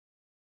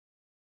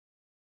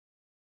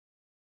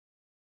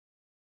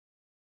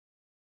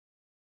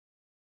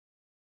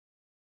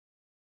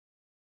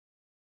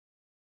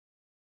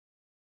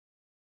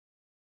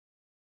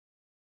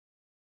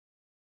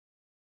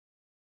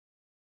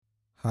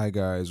Hi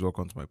guys,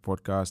 welcome to my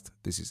podcast.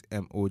 This is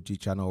MOG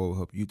channel where will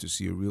help you to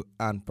see a real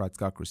and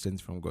practical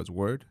Christianity from God's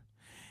Word.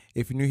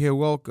 If you're new here,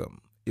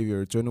 welcome. If you're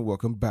returning,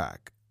 welcome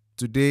back.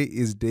 Today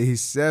is day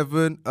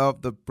 7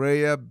 of the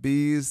Prayer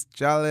Beast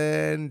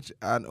Challenge,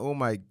 and oh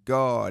my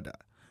God,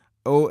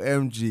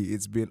 OMG,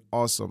 it's been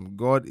awesome.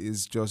 God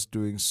is just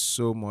doing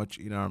so much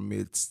in our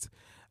midst.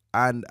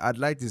 And I'd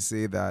like to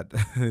say that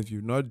if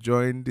you've not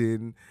joined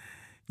in,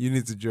 you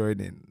need to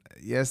join in.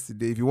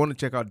 Yesterday, if you want to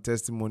check out the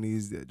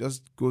testimonies,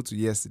 just go to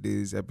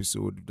yesterday's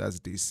episode. That's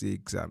day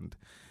 6, and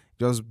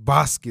just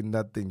bask in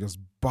that thing. Just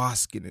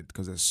bask in it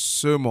because there's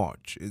so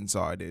much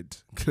inside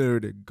it.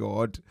 Glory to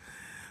God.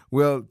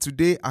 Well,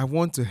 today I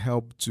want to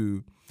help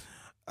to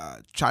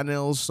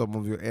channel some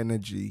of your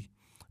energy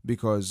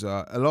because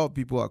a lot of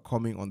people are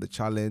coming on the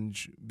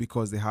challenge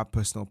because they have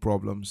personal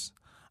problems.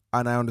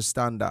 And I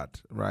understand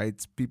that,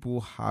 right?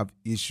 People have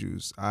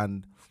issues,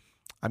 and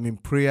I mean,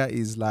 prayer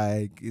is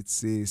like,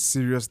 it's a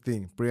serious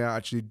thing. Prayer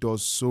actually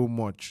does so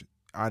much.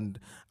 And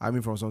I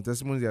mean, from some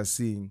testimonies they are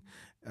seeing,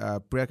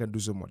 prayer can do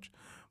so much.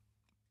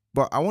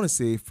 But I want to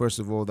say, first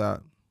of all, that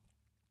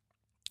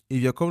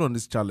if you're coming on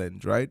this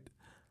challenge, right?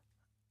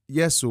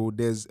 Yes, so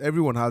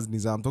everyone has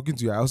needs. I'm talking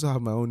to you. I also have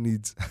my own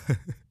needs.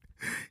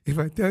 If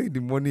I tell you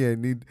the money I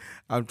need,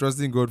 I'm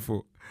trusting God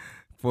for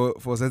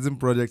certain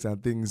projects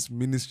and things,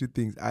 ministry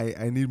things.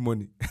 I need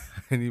money.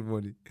 I need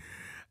money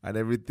and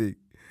everything.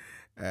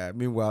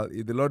 Meanwhile,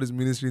 if the Lord is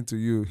ministering to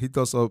you, hit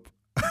us up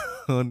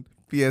on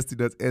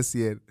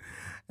pst.scn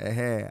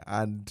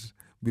and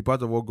be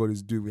part of what God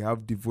is doing. We have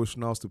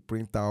devotionals to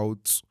print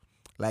out,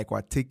 like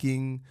we're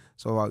taking.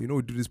 So, we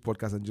do this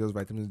podcast and just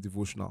vitamins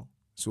devotional.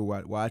 So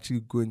we're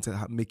actually going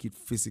to make it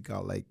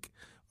physical, like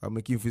we're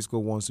making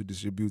physical ones to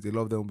distribute. A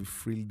lot of them will be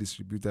freely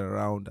distributed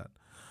around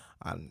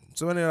and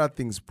so many other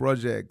things,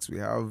 projects. By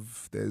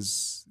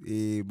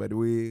the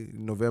way,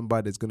 in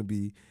November, there's going to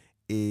be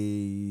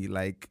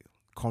a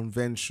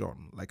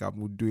convention like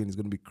I'm doing. Is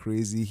going to be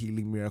crazy,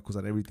 healing miracles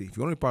and everything. If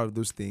you want to be part of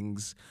those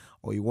things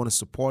or you want to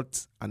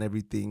support and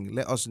everything,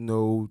 let us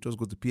know. Just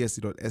go to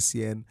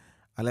pst.scn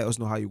and let us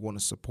know how you want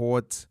to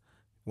support.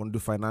 Want to do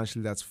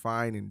financially, that's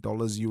fine, in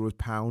dollars, euros,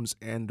 pounds,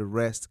 and the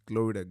rest.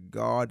 Glory to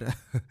God.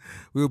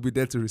 We'll be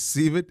there to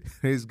receive it.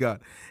 Praise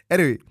God.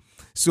 Anyway,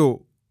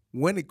 so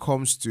when it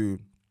comes to,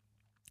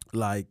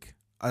 as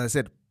I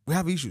said, we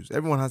have issues.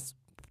 Everyone has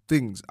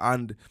things,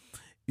 and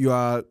you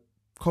are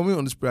coming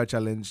on this prayer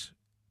challenge,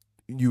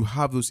 you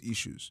have those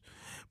issues.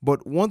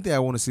 But one thing I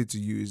want to say to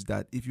you is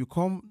that if you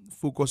come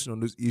focusing on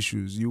those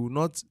issues, you will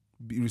not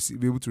be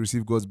able to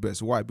receive God's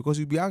best. Why? Because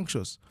you'll be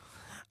anxious.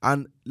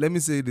 And let me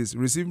say this,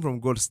 receiving from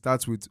God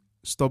starts with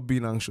stop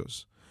being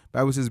anxious.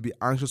 Bible says be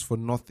anxious for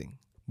nothing,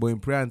 but in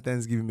prayer and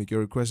thanksgiving make your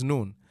request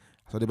known.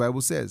 So the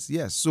Bible says,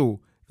 yes. So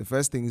the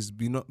first thing is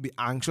be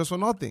anxious for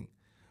nothing.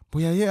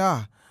 But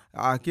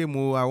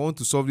I want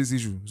to solve this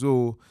issue.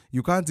 So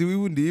you can't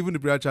even the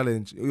prayer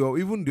challenge, or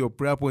even your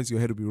prayer points in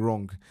your head will be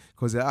wrong.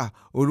 Because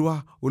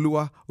Oluwa,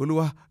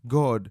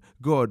 God,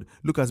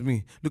 look at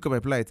me, look at my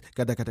plight,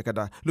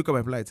 kada, look at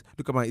my plight,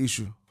 look at my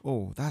issue.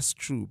 Oh, that's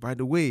true. By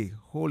the way,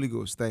 Holy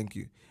Ghost, thank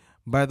you.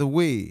 By the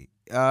way,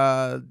 there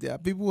are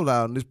people that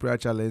are on this prayer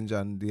challenge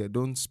and they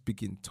don't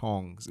speak in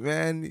tongues.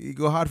 Man, it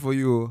go hard for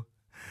you.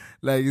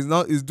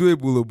 It's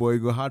doable, but it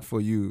go hard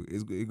for you.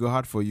 It go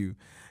hard for you.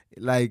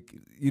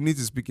 You need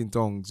to speak in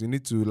tongues. You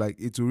need to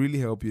it will really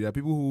help you. There are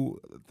people who,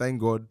 thank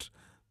God,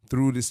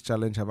 through this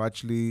challenge have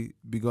actually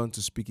begun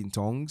to speak in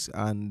tongues,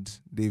 and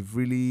they've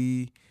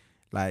really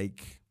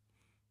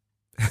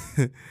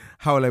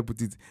how will I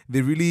put it?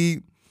 They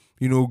really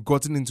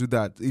gotten into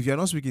that. If you're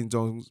not speaking in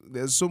tongues,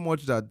 there's so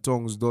much that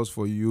tongues does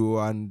for you.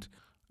 And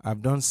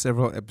I've done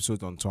several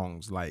episodes on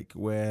tongues,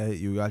 where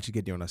you actually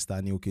get the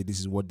understanding, okay, this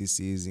is what this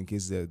is, in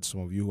case there's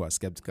some of you who are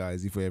skeptical.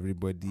 Is it for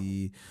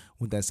everybody?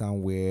 Won't that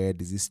sound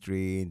weird? Is it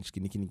strange?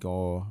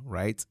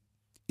 Right?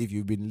 If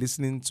you've been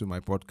listening to my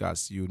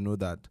podcast, you know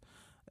that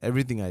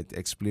everything I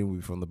explain will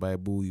be from the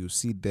Bible. You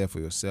see it there for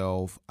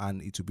yourself,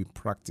 and it will be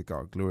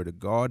practical. Glory to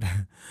God.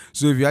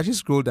 So if you actually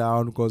scroll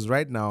down, because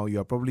right now you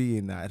are probably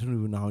in, I don't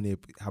even know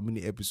how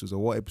many episodes or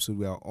what episode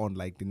we are on,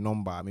 the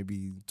number,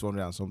 maybe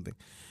 200 and something.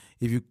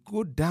 If you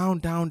go down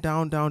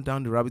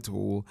the rabbit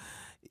hole,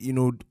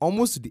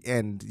 almost to the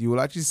end, you will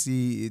actually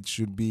see it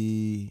should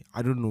be,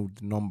 I don't know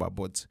the number,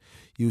 but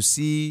you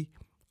see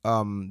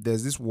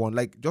there's this one,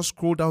 just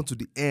scroll down to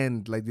the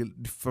end,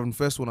 from the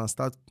first one, and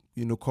start,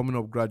 coming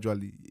up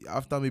gradually.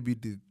 After maybe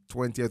the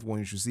 20th one,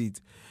 you should see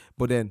it.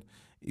 But then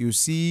you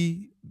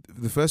see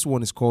the first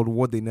one is called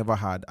What They Never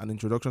Had, an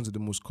introduction to the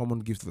most common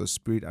gift of the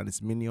Spirit and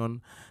its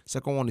minion.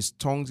 Second one is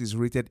Tongues is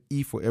rated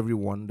E for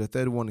everyone. The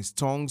third one is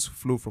Tongues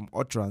flow from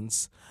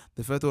utterance.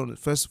 The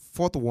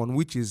fourth one,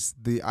 which is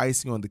the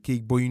icing on the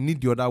cake, but you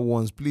need the other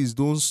ones. Please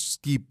don't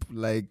skip.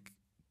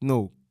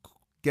 No,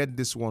 get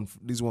these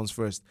ones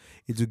first.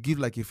 It will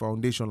give a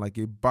foundation,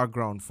 a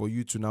background for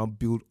you to now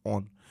build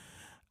on.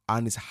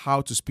 And it's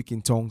How to Speak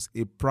in Tongues,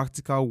 a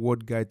practical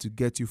word guide to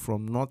get you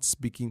from not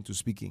speaking to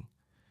speaking.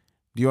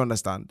 Do you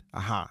understand?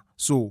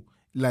 So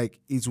Like,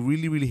 it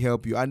really, really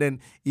help you. And then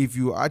if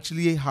you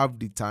actually have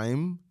the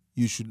time,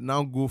 you should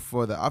now go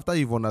further. After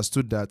you've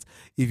understood that,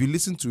 if you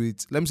listen to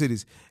it, let me say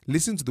this,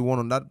 listen to the one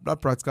on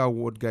that practical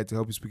word guide to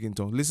help you speak in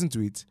tongues. Listen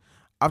to it.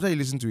 After you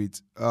listen to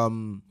it,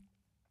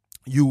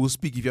 you will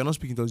speak. If you're not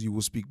speaking tongues, you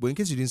will speak. But in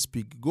case you didn't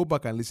speak, go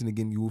back and listen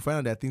again. You will find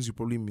out there are things you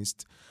probably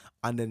missed.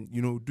 And then,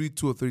 do it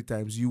 2 or 3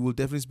 times. You will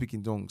definitely speak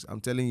in tongues.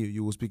 I'm telling you,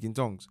 you will speak in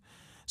tongues.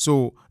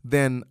 So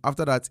then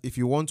after that, if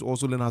you want to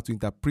also learn how to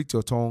interpret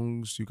your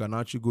tongues, you can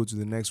actually go to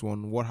the next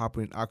one. What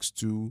happened in Acts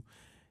 2,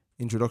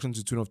 introduction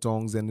to tune of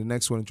tongues. Then the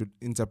next one,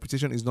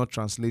 interpretation is not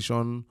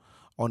translation.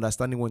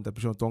 Understanding what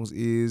interpretation of tongues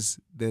is.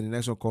 Then the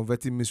next one,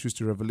 converting mysteries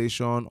to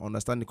revelation.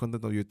 Understand the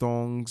content of your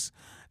tongues.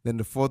 Then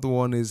the fourth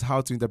one is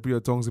how to interpret your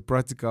tongues in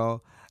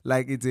practical.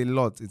 Like, it's a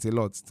lot.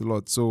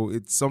 So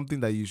it's something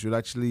that you should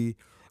actually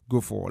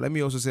go for. Let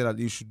me also say that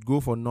you should go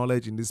for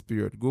knowledge in this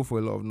period. Go for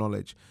a lot of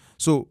knowledge.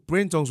 So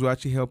praying tongues will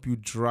actually help you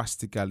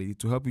drastically,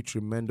 to help you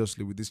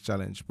tremendously with this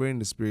challenge. Pray in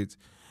the Spirit.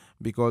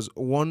 Because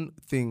one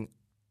thing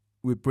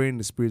we pray in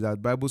the Spirit,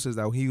 that Bible says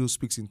that he who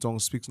speaks in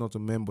tongues speaks not to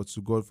men but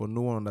to God, for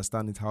no one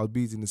understands it.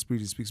 Howbeit in the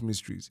Spirit he speaks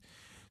mysteries.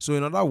 So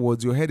in other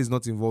words, your head is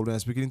not involved when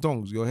speaking in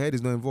tongues. Your head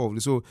is not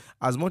involved. So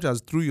as much as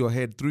through your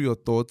head, through your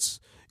thoughts,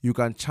 you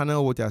can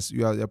channel what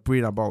you're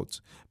praying about.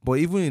 But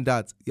even in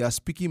that, you are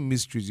speaking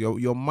mysteries.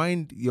 Your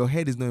mind, your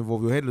head is not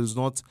involved. Your head does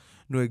not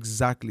know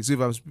exactly. So if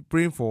I'm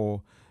praying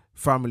for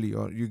family,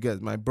 or you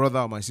get my brother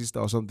or my sister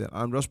or something,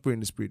 I'm just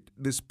praying the Spirit.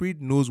 The Spirit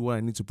knows what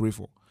I need to pray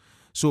for.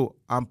 So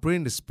I'm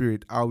praying the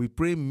Spirit. I'll be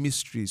praying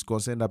mysteries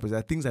concerning that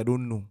person, things I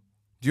don't know.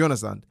 Do you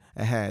understand?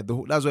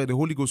 That's why the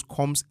Holy Ghost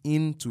comes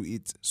into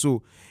it.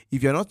 So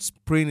if you're not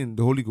praying in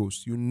the Holy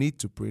Ghost, you need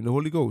to pray in the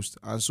Holy Ghost.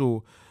 And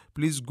so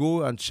please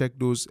go and check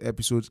those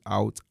episodes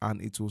out, and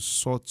it will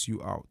sort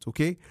you out.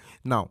 Okay?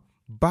 Now,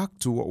 back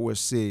to what we're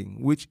saying,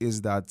 which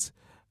is that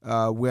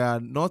we are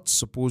not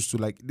supposed to,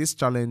 like, this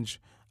challenge.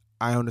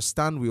 I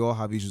understand we all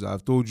have issues.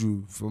 I've told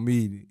you, for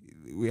me,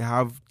 we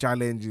have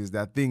challenges.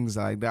 There are things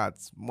like that.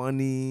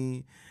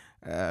 Money,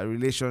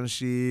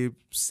 relationship,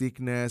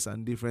 sickness,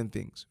 and different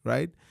things,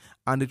 right?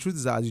 And the truth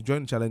is that as you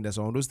join the challenge, there's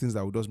some of those things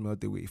that will just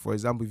melt away. For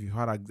example, if you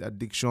had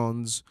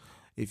addictions,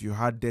 if you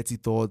had dirty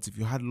thoughts, if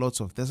you had there's lots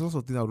of things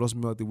that will just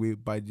melt away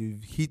by the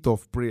heat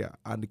of prayer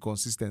and the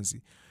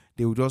consistency.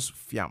 They will just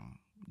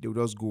they will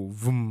just go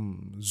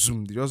vroom,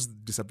 zoom. They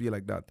just disappear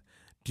like that.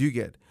 Do you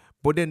get?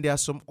 But then there are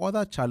some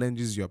other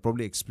challenges you're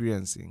probably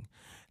experiencing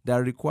that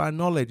require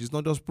knowledge. It's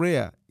not just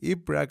prayer.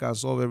 If prayer can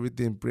solve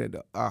everything, prayer,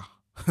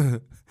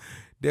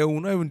 they will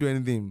not even do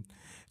anything.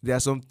 There are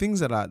some things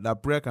that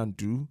prayer can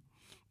do,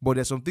 but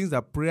there are some things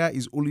that prayer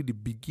is only the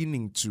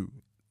beginning to.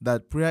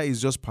 That prayer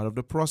is just part of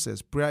the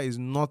process. Prayer is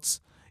not,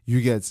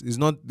 it's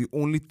not the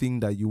only thing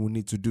that you will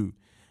need to do.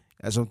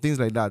 There's some things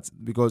like that,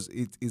 because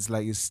it's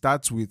like it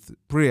starts with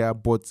prayer,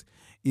 but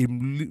it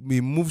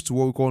moves to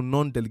what we call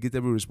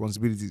non-delegatable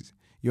responsibilities.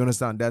 You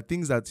understand? There are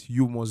things that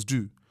you must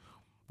do,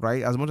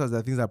 right? As much as there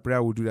are things that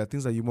prayer will do, there are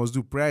things that you must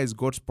do. Prayer is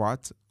God's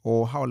part,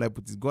 or how will I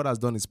put it? God has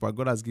done his part.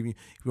 God has given you.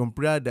 From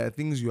prayer, there are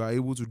things you are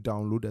able to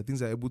download. There are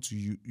things you are able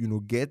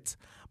to, get.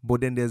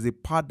 But then there's a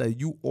part that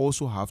you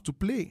also have to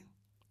play,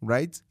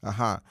 right?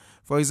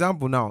 For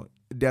example, now,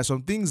 there are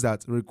some things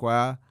that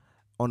require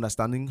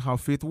understanding how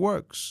faith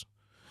works.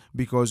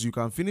 Because you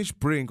can finish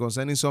praying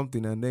concerning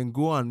something and then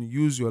go and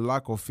use your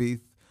lack of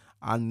faith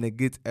and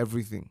negate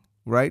everything,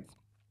 right?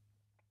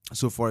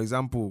 So, for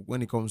example,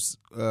 when it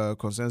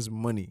concerns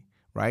money,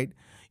 right?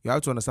 You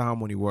have to understand how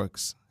money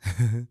works.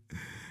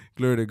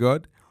 Glory to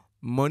God.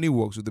 Money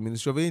works with the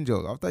ministry of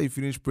angels. After you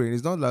finish praying,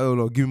 it's not like, oh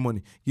Lord, give me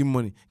money, give me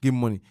money, give me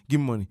money, give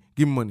me money,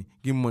 give me money,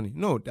 give me money.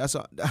 No, that's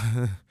oh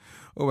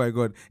my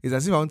God. It's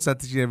as if I want to start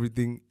teaching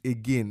everything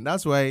again.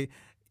 That's why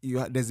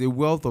there's a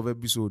wealth of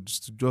episodes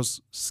to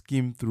just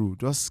skim through.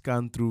 Just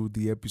scan through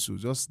the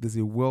episodes. There's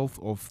a wealth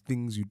of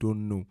things you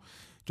don't know.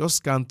 Just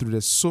scan through.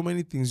 There's so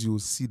many things you'll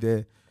see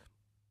there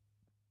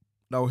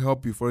that will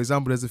help you. For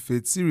example, there's a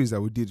faith series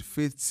that we did.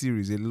 Faith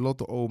series, a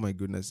lot of, oh my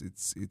goodness,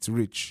 it's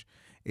rich,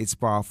 it's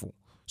powerful.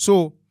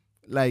 So,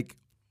 like,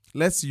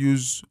 let's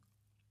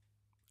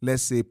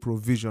say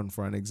provision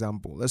for an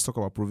example. Let's talk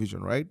about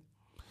provision, right?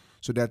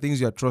 So there are things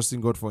you are trusting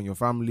God for in your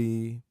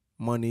family,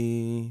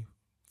 money,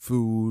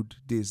 food,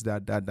 this,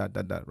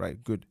 that,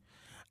 right? Good.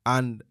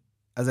 And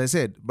as I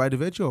said, by the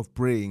virtue of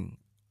praying,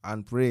 there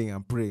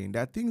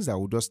are things that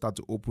will just start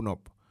to open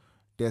up.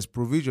 There's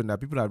provision that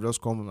people have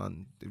just come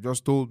and they've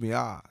just told me,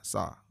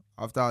 sir,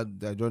 after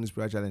they joined this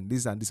prayer challenge,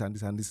 this and this and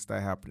this and this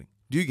started happening.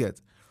 Do you get?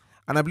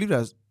 And I believe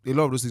that a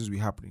lot of those things will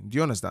be happening. Do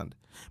you understand?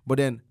 But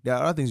then there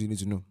are other things you need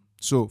to know.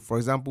 So, for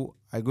example,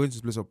 I go into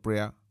this place of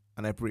prayer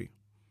and I pray.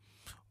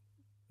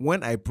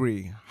 When I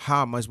pray,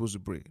 how am I supposed to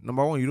pray?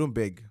 Number one, you don't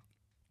beg.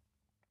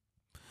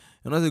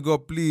 And I say,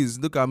 God, please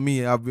look at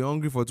me. I've been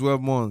hungry for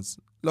 12 months.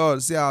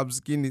 Lord, see how I'm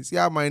skinny. See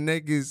how my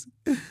neck is.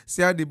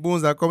 See how the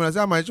bones are coming. See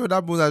how my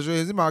shoulder bones are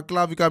showing. See my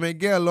clavicle. I'm a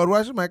girl, Lord.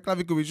 Why should my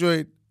clavicle be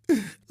showing?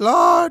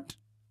 Lord.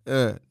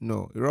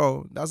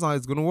 No, that's not how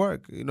it's going to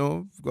work,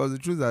 because the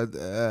truth is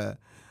that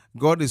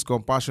God is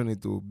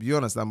compassionate to be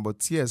understand, but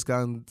tears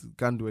can't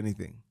do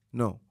anything.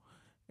 No.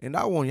 In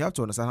that one, you have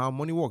to understand how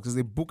money works. It's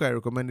a book I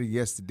recommended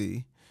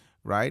yesterday,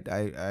 right?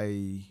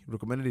 I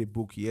recommended a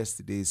book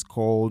yesterday. It's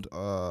called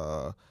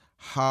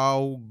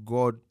How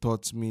God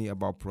Taught Me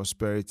About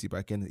Prosperity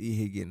by Kenneth E.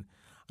 Hagin.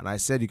 And I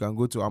said you can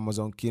go to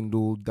Amazon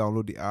Kindle,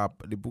 download the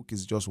app. The book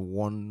is just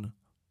 $1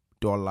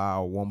 or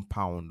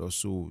 £1 or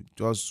so.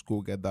 Just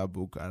go get that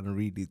book and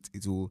read it.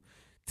 It will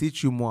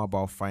teach you more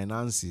about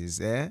finances,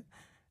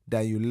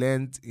 that you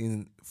learned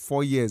in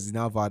 4 years in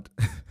Harvard.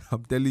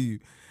 I'm telling you,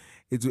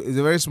 it's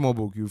a very small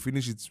book. You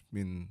finish it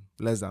in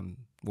less than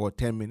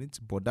 10 minutes.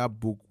 But that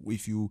book,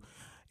 if you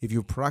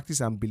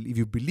practice and if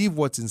you believe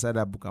what's inside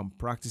that book and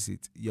practice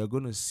it, you're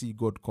gonna see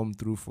God come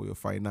through for your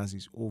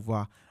finances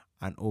over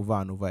and over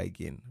and over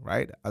again,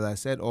 right? As I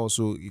said,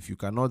 also, if you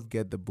cannot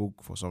get the book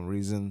for some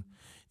reason,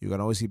 you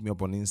can always hit me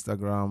up on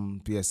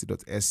Instagram,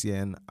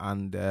 psc.scn,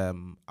 and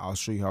I'll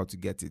show you how to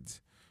get it.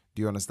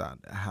 Do you understand?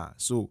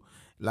 So,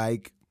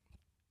 like,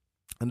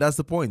 and that's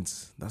the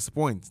point. That's the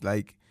point.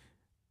 Like,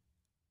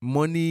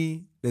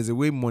 money, there's a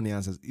way money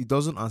answers. It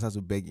doesn't answer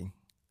to begging.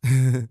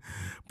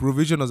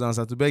 Provision doesn't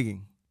answer to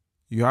begging.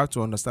 You have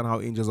to understand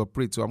how angels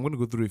operate. So I'm going to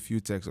go through a few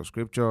texts of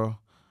scripture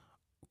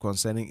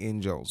concerning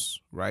angels,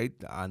 right?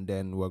 And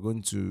then we're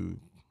going to,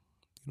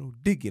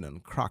 dig in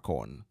and crack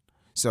on.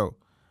 So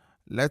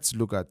let's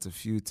look at a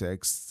few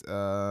texts.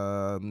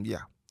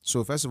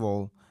 So first of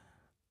all,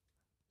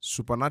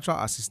 supernatural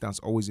assistance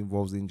always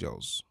involves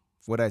angels.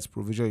 Whether it's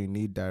provision you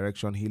need,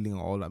 direction, healing,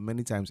 or all that,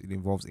 many times it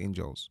involves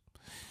angels.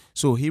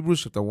 So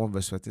Hebrews chapter 1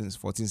 verse 14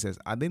 says,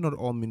 "Are they not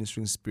all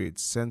ministering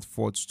spirits sent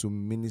forth to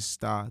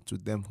minister to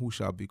them who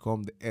shall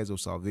become the heirs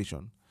of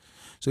salvation?"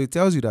 So it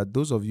tells you that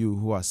those of you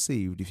who are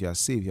saved, if you are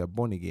saved, you are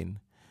born again,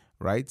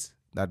 right?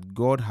 That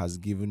God has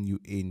given you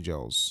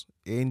angels.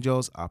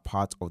 Angels are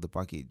part of the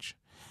package.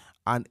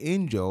 And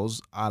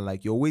angels are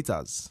like your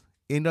waiters.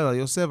 Angels are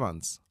your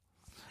servants.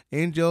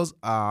 Angels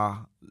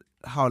are,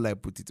 how will I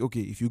put it?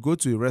 Okay, if you go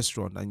to a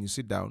restaurant and you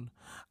sit down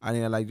and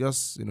you're like,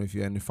 just, if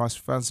you're in a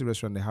fancy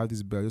restaurant, they have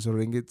this bell, just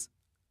ring it.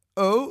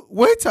 Oh,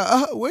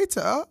 waiter, ring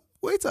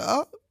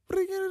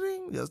it,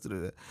 ring. Just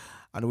do that.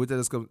 And the waiter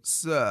just comes,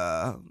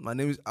 "Sir, my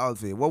name is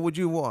Alfie. What would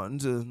you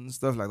want?" And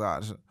stuff like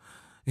that.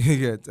 You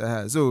get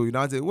so you know,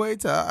 I say,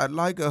 "Waiter, I'd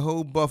like a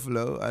whole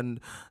buffalo and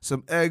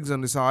some eggs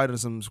on the side and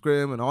some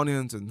scrim and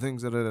onions and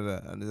things." And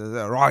they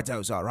say, "Right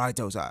outside, right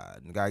outside."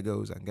 And the guy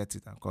goes and gets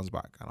it and comes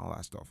back and all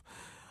that stuff.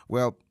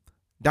 Well,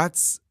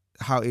 that's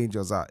how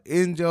angels are.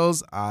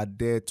 Angels are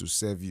there to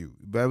serve you.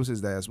 The Bible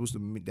says they are supposed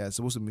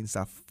to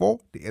minister for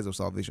the heirs of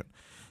salvation.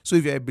 So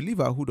if you're a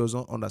believer who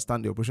doesn't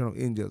understand the operation of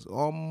angels,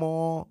 or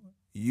more,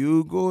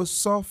 you go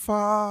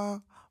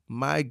suffer.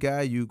 My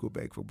guy, you go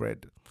beg for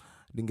bread.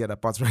 Didn't get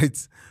that part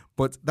right.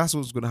 But that's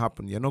what's going to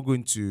happen. You're not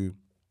going to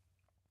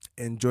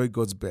enjoy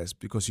God's best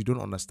because you don't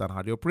understand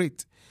how they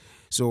operate.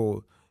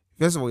 So,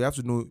 first of all, you have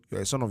to know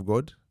you're a son of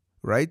God,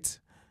 right?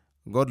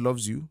 God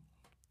loves you.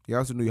 You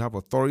have to know you have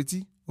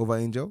authority over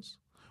angels,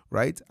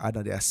 right? And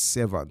that they are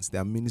servants. They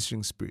are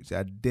ministering spirits. They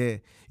are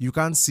there. You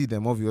can't see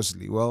them,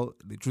 obviously. Well,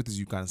 the truth is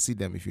you can see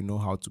them if you know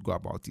how to go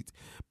about it.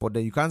 But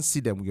then you can't see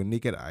them with your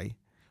naked eye,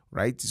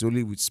 right? It's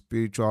only with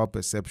spiritual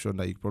perception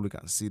that you probably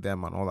can see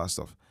them and all that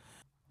stuff.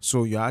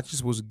 So you're actually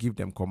supposed to give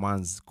them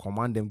commands,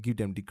 command them, give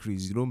them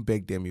decrees. You don't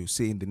beg them. You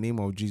say, "In the name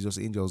of Jesus,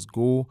 angels,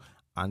 go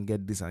and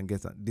get this and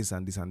get this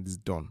and this and this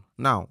done."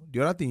 Now,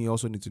 the other thing you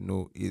also need to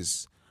know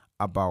is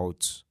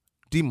about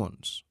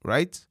demons,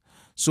 right?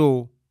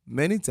 So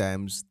many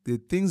times, the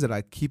things that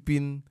are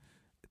keeping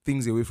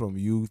things away from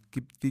you,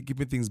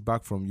 keeping things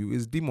back from you,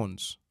 is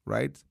demons,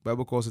 right?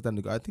 Bible calls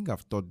Satan. I think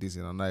I've taught this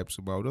in another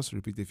episode, but I'll just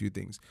repeat a few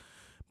things.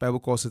 Bible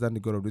calls Satan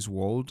the god of this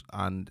world,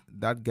 and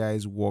that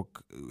guy's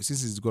work,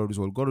 since he's the god of this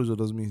world, God of this world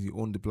doesn't mean he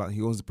owns the planet.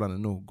 He owns the planet.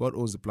 No, God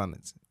owns the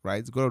planet,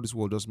 right? The God of this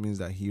world just means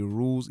that he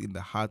rules in the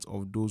hearts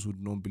of those who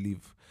don't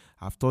believe.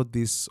 I've taught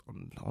this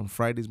on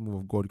Friday's Move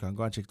of God. You can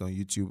go and check it on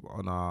YouTube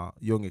on our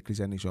Young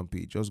Christian Nation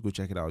page. Just go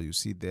check it out. You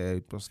see it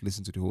there. Just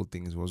listen to the whole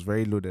thing. It was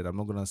very loaded. I'm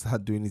not gonna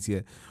start doing it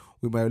here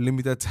with my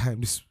limited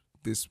time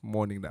this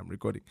morning that I'm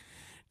recording.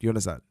 Do you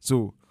understand?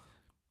 So,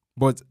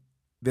 but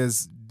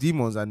there's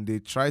demons and they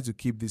try to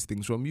keep these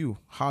things from you.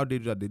 How they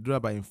do that? They do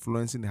that by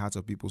influencing the hearts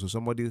of people. So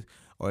somebody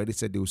already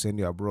said they will send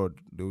you abroad.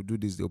 They will do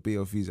this. They'll pay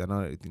your fees and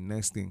all that. The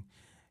next thing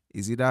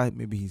is either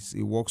maybe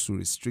he works to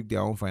restrict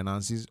their own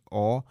finances,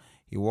 or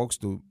he works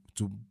to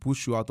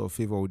push you out of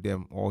favor with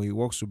them, or he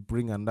works to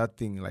bring another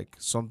thing, like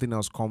something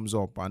else comes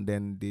up and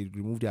then they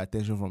remove their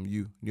attention from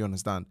you. Do you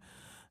understand?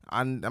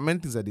 And there are many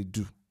things that they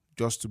do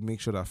just to make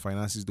sure that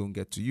finances don't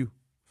get to you.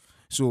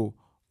 So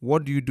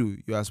what do?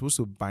 You are supposed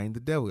to bind the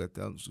devil. You're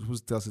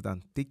supposed to tell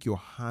Satan, "Take your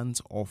hands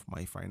off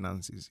my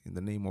finances in the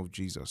name of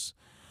Jesus."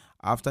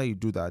 After you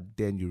do that,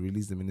 then you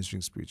release the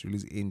ministering spirits,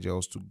 release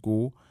angels to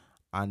go,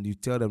 and you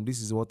tell them, "This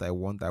is what I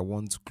want. I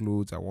want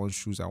clothes, I want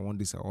shoes, I want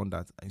this, I want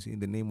that." And you say, "In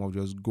the name of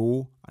Jesus,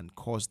 go and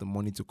cause the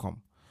money to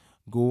come.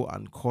 Go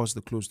and cause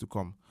the clothes to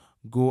come.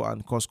 Go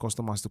and cause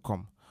customers to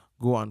come.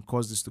 Go and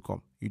cause this to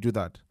come." You do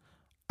that.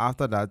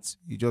 After that,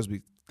 you just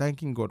be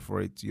thanking God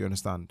for it. You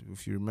understand?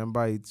 If you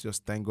remember it,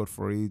 just thank God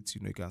for it.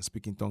 You can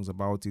speak in tongues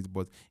about it,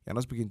 but you're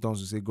not speaking in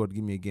tongues to say, God,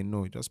 give me again. No,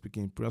 you're just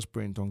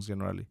pray in tongues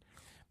generally.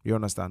 You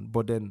understand?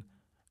 But then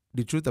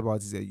the truth about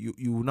it is that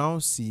you now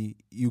see,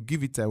 you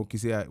give it time, okay,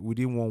 say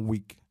within 1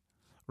 week,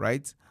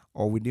 right?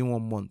 Or within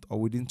 1 month, or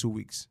within 2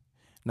 weeks.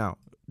 Now,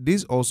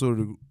 this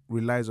also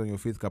relies on your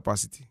faith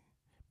capacity,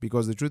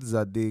 because the truth is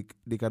that they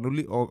can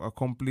only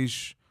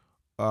accomplish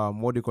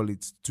what they call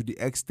it to the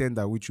extent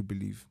that which you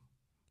believe.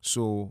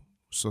 So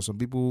some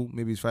people,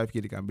 maybe it's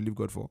 5K they can believe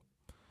God for,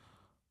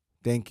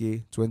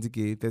 10K,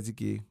 20K,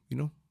 30K,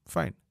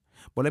 fine.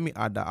 But let me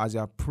add that as you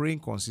are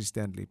praying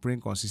consistently,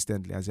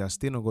 as you are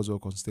staying on God's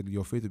word consistently,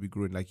 your faith will be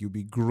growing. Like, you'll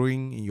be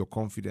growing in your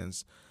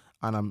confidence.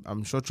 And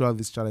I'm sure throughout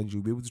this challenge,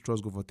 you'll be able to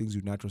trust God for things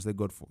you not trusted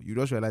God for. You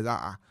just realize,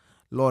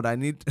 Lord, I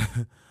need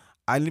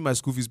my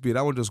school fees paid.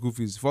 I want your school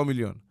fees, 4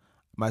 million.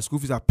 My school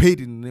fees are paid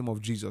in the name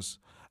of Jesus.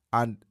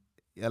 And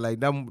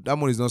like that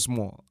money is not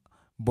small.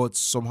 But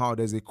somehow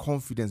there's a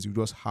confidence you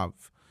just have.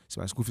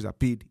 So my school fees are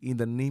paid in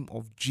the name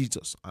of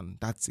Jesus. And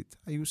that's it.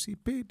 And you see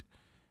paid.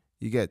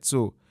 You get.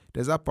 So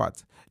there's that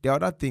part. There are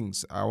other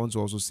things I want to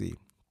also say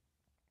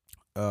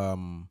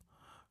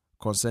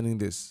concerning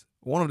this.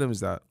 One of them is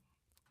that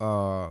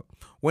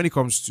when it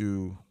comes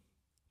to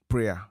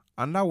prayer,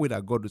 and that way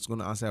that God is going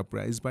to answer your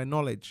prayer is by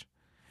knowledge,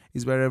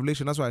 is by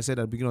revelation. That's why I said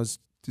at the beginning of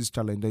this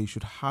challenge that you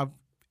should have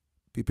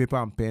piece of paper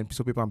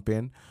and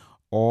pen,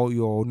 or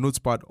your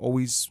notepad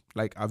always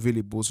like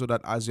available, so that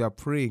as you are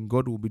praying,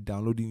 God will be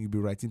downloading, you'll be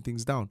writing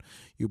things down.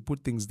 You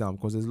put things down,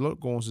 because there's a lot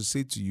God wants to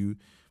say to you,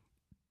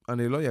 and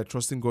a lot you're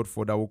trusting God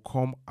for that will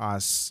come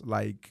as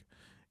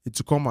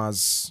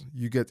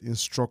you get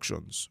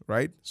instructions,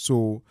 right?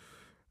 So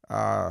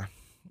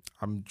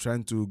I'm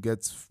trying to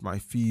get my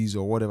fees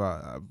or whatever.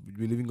 I'm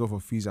believing God for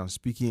fees. I'm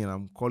speaking and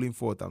I'm calling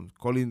forth. I'm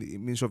calling the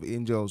ministry of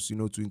angels,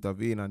 to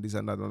intervene and this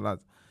and that and that.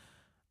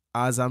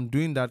 As I'm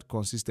doing that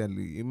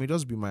consistently, it may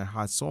just be my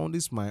heart.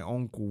 My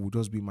uncle will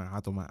just be my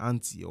heart, or my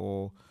auntie,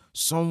 or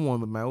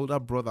someone, my older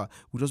brother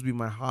will just be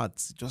my heart.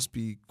 Just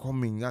be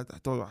coming. I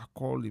thought I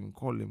call him.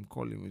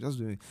 Just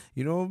doing,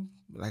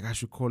 like I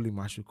should call him.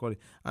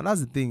 And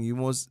that's the thing.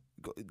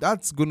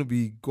 That's going to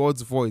be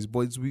God's voice, but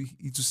it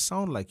will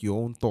sound like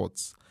your own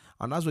thoughts.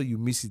 And that's where you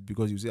miss it,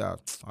 because you say, I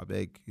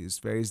beg, it's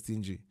very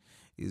stingy.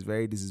 It's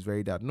very this, is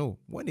very that. No,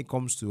 when it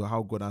comes to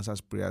how God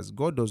answers prayers,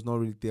 God does not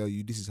really tell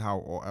you this is how,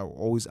 or I'll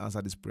always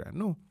answer this prayer.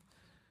 No.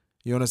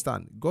 You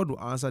understand? God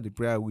will answer the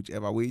prayer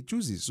whichever way he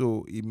chooses.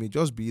 So it may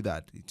just be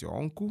that it's your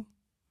uncle.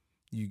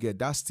 You get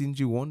that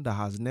stingy one that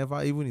has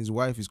never, even his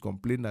wife is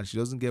complaining that she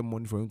doesn't get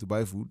money for him to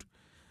buy food.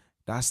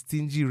 That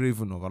stingy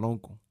raven of an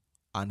uncle.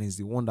 And he's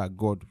the one that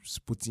God is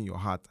putting in your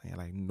heart. And you're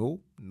like, no.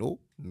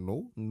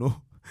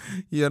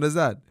 You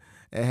understand?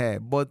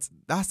 But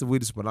that's the way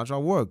the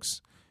supernatural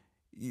works.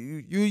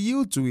 You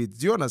yield to it.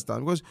 Do you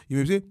understand? Because you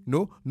may say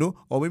no,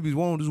 or maybe it's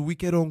one of those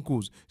wicked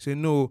uncles. Say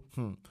no,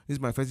 this is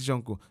my fetish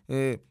uncle.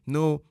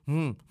 No,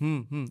 and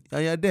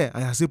you're there,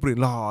 and you're still praying,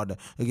 Lord,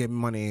 give me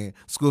money,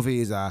 school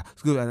fees, and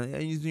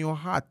in your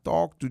heart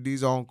talk to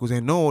these uncles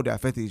and no, they're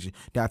fetish.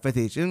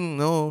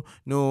 No,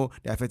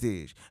 they're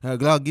fetish.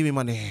 Lord, give me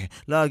money.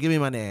 Lord,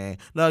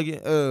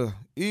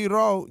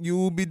 you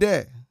will be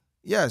there.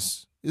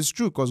 Yes. It's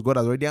true, because God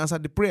has already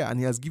answered the prayer and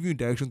he has given you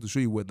direction to show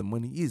you where the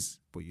money is,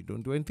 but you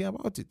don't do anything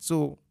about it.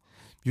 So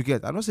you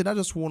get, I'm not saying that's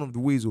just one of the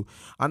ways,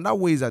 and that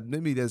way is that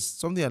maybe there's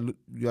something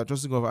you are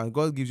trusting God and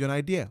God gives you an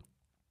idea.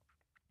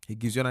 He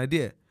gives you an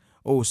idea.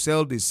 Oh,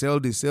 sell this.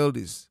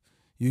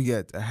 You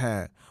get,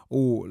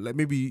 like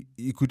maybe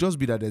it could just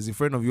be that there's a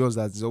friend of yours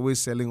that is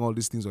always selling all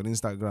these things on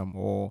Instagram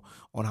or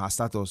on her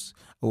status,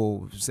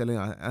 or selling,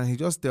 and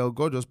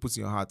God just puts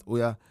in your heart, oh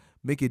yeah,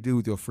 make a deal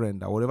with your friend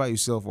that whatever you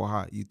sell for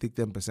her, you take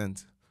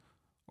 10%.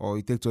 Or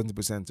you take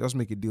 20%. Just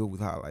make a deal with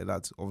her like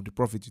that. Of the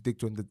profit, you take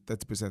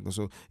 20-30% or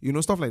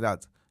so. Stuff like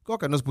that. God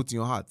can just put in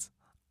your heart.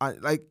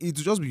 And like, it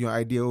will just be your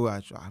idea.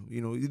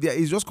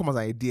 It just come as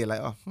an idea.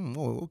 Like,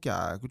 okay,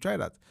 I could try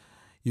that.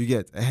 You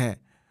get,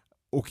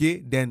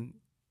 okay, then,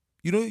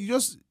 you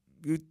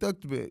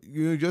talk to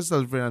me, just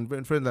tell friend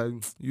like,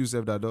 you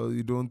said that, or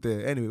you don't,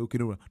 anyway, okay,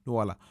 no,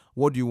 wala.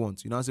 What do you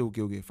want? I say,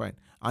 okay, fine.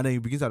 And then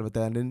you begin to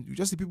advertise, and then you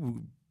just see people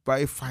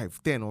buy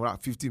 5, 10, or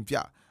 15,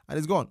 yeah, and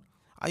it's gone.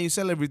 And you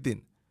sell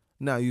everything.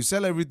 Now, you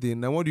sell everything,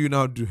 then what do you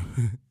now do?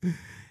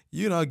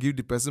 You now give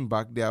the person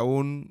back their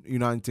own,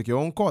 and take your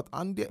own cut,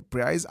 and the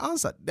prayer is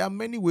answered. There are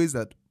many ways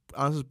that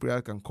answered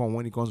prayer can come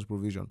when it comes to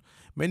provision.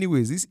 Many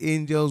ways. These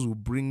angels will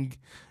bring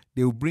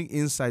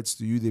insights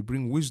to you. They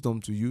bring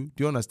wisdom to you.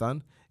 Do you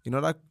understand? In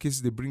other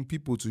cases, they bring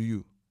people to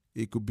you.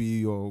 It could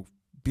be your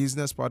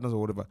business partners or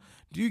whatever.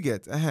 Do you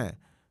get?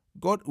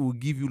 God will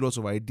give you lots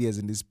of ideas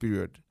in this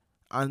period.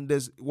 And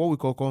there's what we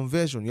call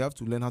conversion. You have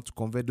to learn how to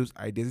convert those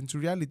ideas into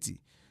reality.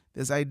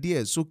 There's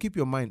ideas. So keep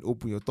your mind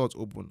open, your thoughts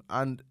open.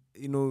 And,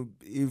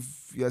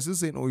 if you're still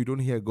saying, you don't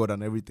hear God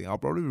and everything, I'll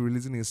probably be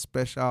releasing a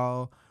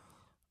special,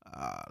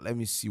 let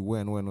me see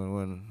when.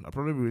 I'll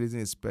probably be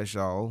releasing a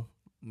special,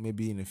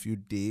 maybe in a few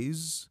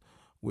days,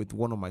 with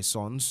one of my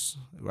sons,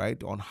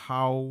 right, on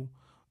how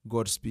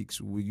God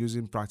speaks. We're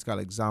using practical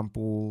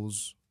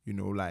examples,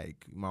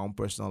 like my own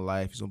personal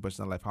life, his own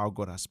personal life, how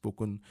God has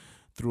spoken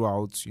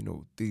throughout,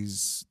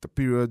 the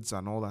periods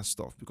and all that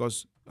stuff.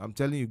 Because I'm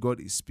telling you, God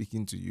is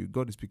speaking to you.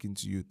 God is speaking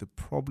to you. The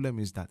problem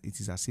is that it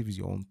is as if it's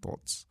your own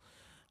thoughts.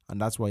 And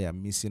that's why you're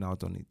missing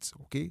out on it.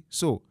 Okay.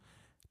 So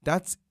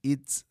that's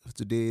it for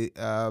today.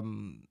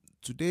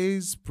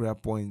 Today's prayer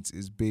point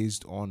is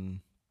based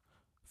on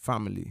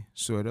family.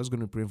 So we're just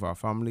going to pray for our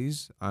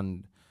families,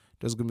 and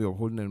just going to be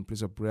upholding them in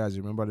place of prayer. As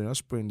you remember, then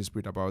just pray in the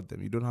spirit about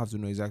them. You don't have to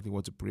know exactly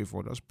what to pray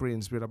for. Just pray in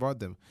the spirit about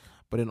them.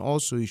 But then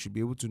also you should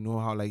be able to know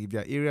how, like, if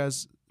there are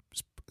areas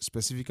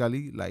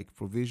specifically like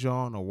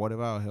provision or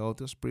whatever, or health,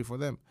 just pray for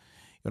them.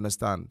 You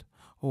understand?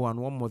 Oh, and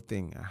one more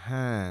thing.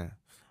 I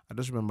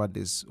just remember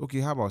this.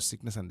 Okay, how about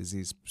sickness and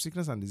disease?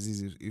 Sickness and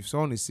disease, if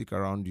someone is sick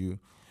around you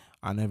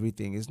and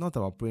everything, it's not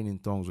about praying in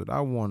tongues. With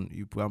that one,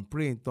 you can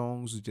pray in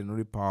tongues to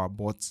generate power,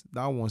 but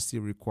that one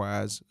still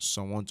requires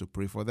someone to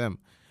pray for them,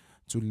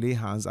 to lay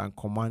hands and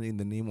command in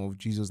the name of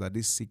Jesus that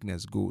this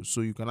sickness goes.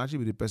 So you can actually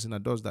be the person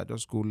that does that.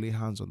 Just go lay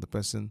hands on the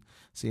person,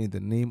 say in the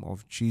name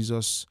of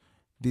Jesus,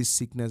 this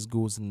sickness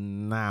goes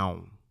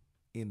now,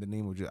 in the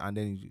name of Jesus. And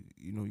then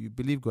you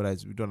believe God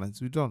has done, and it's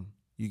done.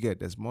 You get,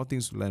 there's more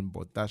things to learn,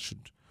 but that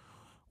should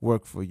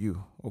work for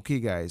you. Okay,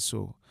 guys,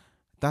 so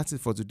that's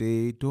it for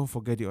today. Don't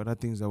forget the other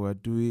things that we're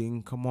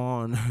doing. Come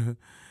on.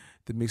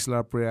 The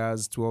Mixlr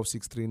prayers, 12,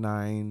 6, 3,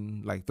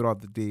 9, like throughout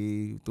the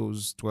day,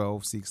 those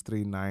 12, 6,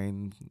 3,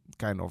 9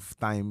 kind of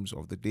times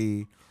of the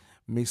day.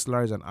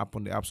 Mixlr is an app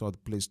on the App Store or the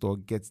Play Store.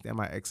 Get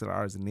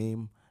MIXLR as the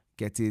name.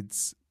 Get it.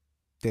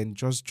 Then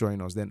just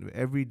join us. Then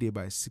every day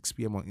by 6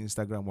 p.m. on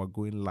Instagram, we're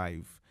going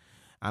live.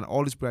 And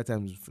all these prayer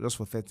times just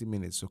for 30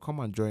 minutes. So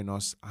come and join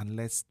us and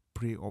let's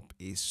pray up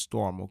a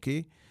storm,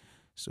 okay?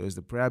 So it's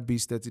the Prayer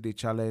Beast 30-day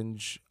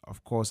challenge.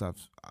 Of course,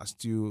 I've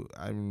asked you,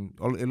 a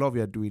lot of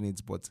you are doing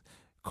it, but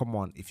come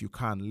on, if you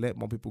can, let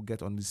more people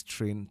get on this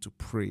train to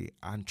pray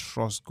and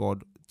trust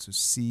God to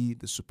see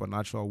the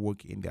supernatural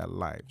work in their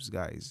lives,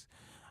 guys.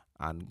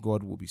 And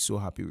God will be so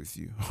happy with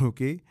you,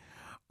 okay?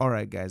 All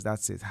right, guys,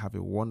 that's it. Have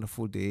a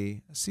wonderful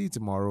day. See you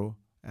tomorrow,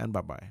 and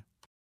bye-bye.